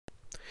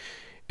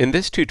In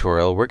this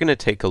tutorial, we're going to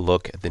take a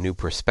look at the new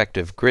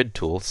perspective grid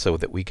tool so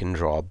that we can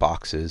draw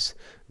boxes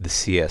the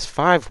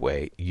CS5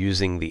 way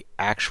using the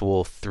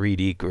actual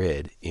 3D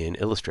grid in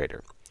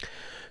Illustrator.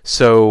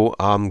 So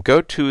go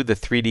to the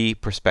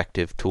 3D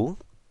perspective tool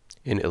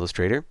in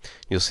Illustrator.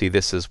 You'll see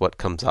this is what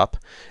comes up,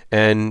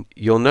 and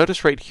you'll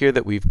notice right here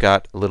that we've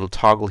got a little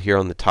toggle here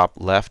on the top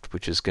left,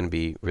 which is going to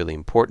be really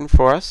important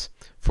for us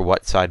for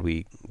what side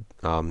we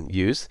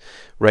use.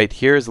 Right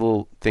here is a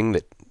little thing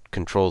that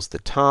controls the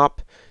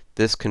top.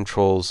 This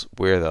controls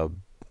where the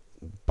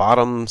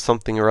bottom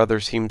something or other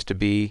seems to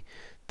be.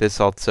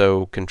 This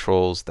also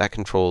controls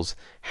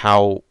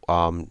how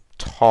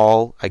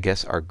tall, I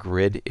guess, our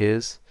grid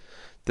is.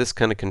 This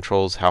kind of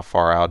controls how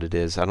far out it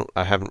is.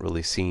 I haven't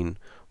really seen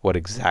what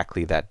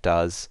exactly that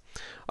does.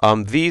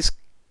 These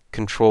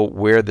control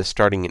where the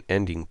starting and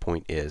ending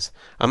point is.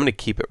 I'm going to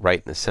keep it right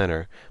in the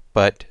center,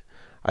 but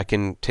I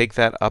can take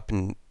that up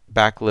and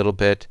back a little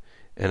bit.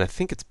 And I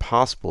think it's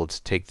possible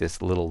to take this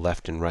a little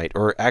left and right,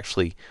 or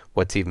actually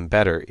what's even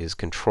better is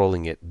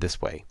controlling it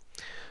this way,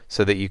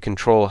 so that you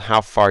control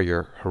how far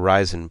your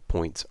horizon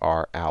points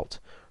are out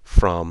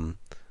from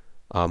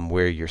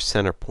where your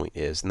center point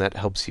is, and that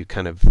helps you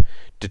kind of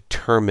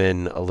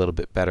determine a little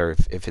bit better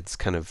if it's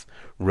kind of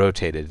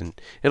rotated,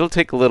 and it'll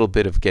take a little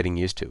bit of getting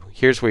used to.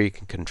 Here's where you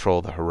can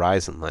control the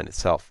horizon line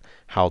itself,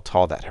 how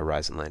tall that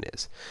horizon line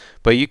is.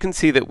 But you can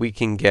see that we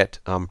can get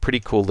pretty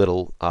cool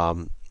little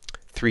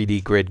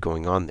 3D grid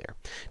going on there.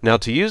 Now,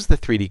 to use the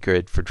 3D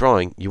grid for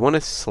drawing, you want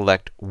to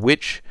select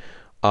which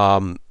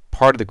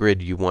part of the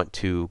grid you want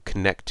to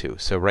connect to.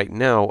 So right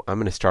now I'm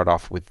going to start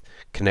off with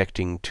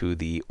connecting to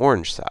the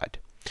orange side.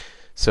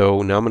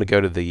 So now I'm going to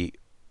go to the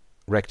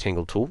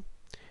rectangle tool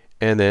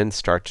and then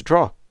start to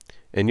draw.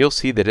 And you'll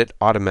see that it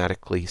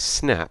automatically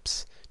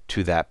snaps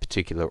to that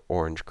particular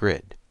orange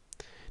grid.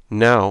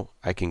 Now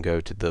I can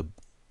go to the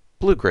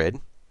blue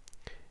grid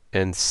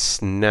and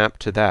snap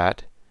to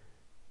that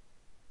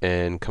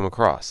and come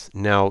across.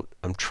 Now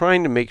I'm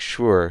trying to make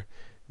sure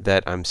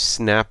that I'm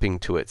snapping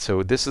to it.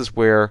 So this is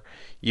where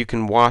you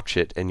can watch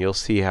it and you'll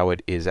see how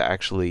it is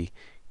actually,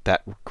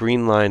 that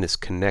green line is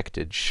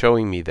connected,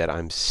 showing me that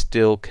I'm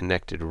still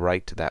connected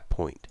right to that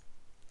point.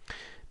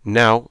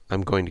 Now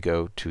I'm going to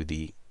go to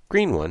the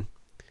green one,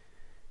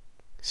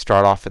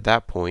 start off at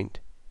that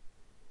point,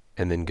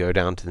 and then go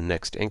down to the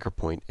next anchor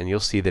point, and you'll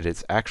see that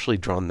it's actually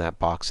drawn that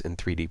box in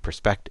 3D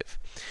perspective.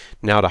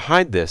 Now to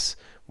hide this,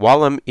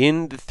 while I'm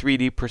in the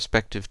 3D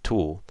perspective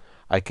tool,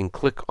 I can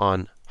click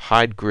on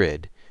Hide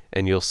Grid,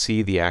 and you'll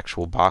see the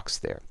actual box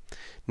there.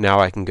 Now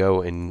I can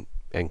go and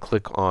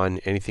click on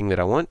anything that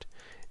I want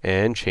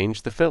and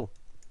change the fill.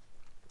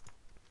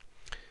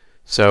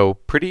 So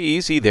pretty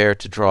easy there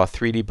to draw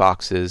 3D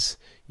boxes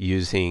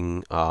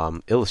using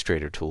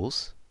Illustrator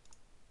tools.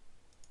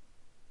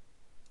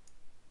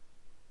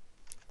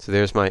 So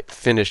there's my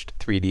finished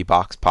 3D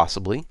box,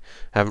 possibly.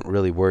 I haven't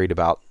really worried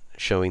about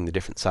showing the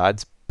different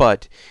sides,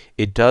 but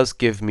it does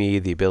give me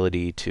the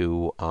ability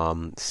to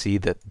see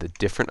the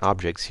different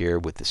objects here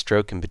with the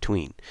stroke in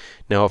between.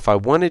 Now if I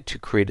wanted to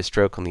create a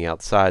stroke on the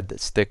outside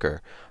that's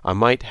thicker, I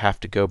might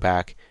have to go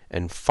back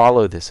and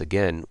follow this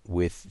again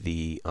with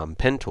the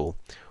pen tool,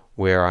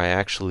 where I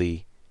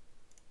actually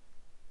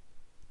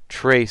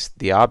trace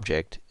the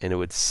object and it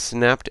would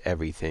snap to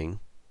everything.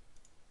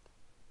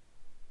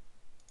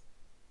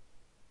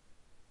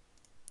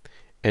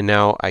 And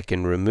now I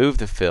can remove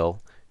the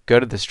fill, go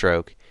to the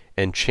stroke,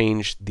 and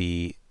change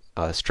the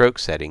stroke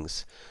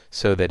settings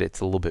so that it's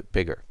a little bit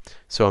bigger.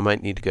 So I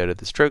might need to go to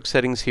the stroke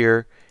settings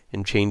here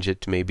and change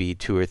it to maybe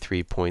 2 or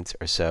 3 points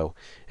or so,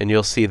 and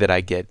you'll see that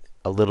I get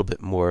a little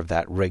bit more of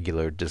that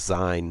regular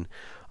design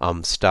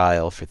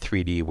style for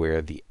 3D,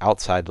 where the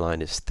outside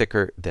line is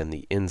thicker than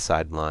the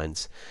inside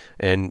lines,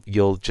 and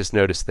you'll just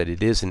notice that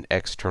it is an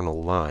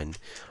external line,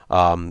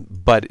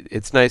 but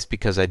it's nice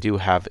because I do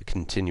have a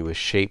continuous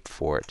shape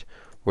for it.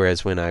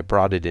 Whereas when I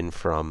brought it in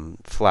from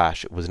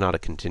Flash, it was not a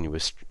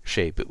continuous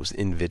shape; it was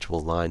individual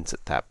lines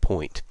at that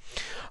point.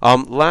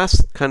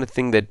 Last kind of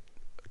thing that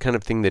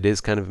is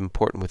kind of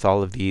important with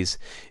all of these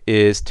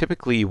is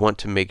typically you want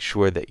to make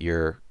sure that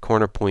your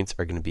corner points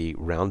are going to be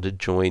rounded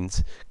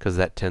joins, because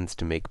that tends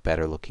to make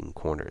better looking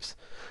corners.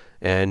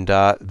 And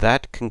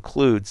that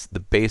concludes the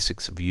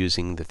basics of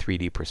using the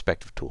 3D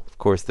perspective tool. Of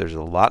course, there's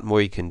a lot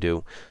more you can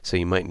do, so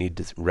you might need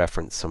to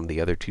reference some of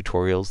the other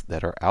tutorials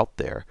that are out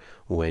there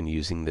when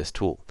using this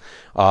tool.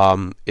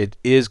 It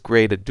is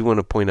great. I do want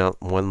to point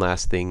out one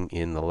last thing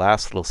in the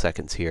last little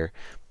seconds here,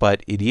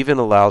 but it even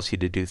allows you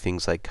to do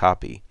things like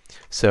copy.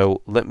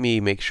 So let me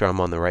make sure I'm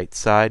on the right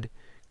side,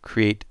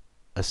 create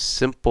a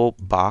simple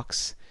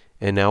box,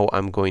 and now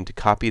I'm going to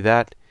copy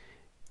that.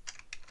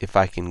 If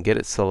I can get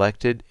it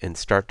selected and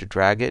start to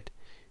drag it,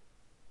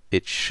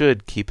 it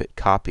should keep it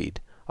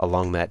copied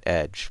along that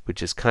edge,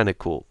 which is kind of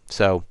cool.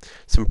 So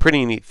some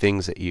pretty neat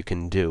things that you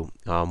can do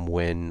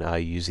when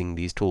using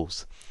these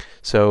tools.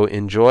 So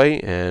enjoy,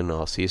 and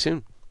I'll see you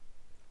soon.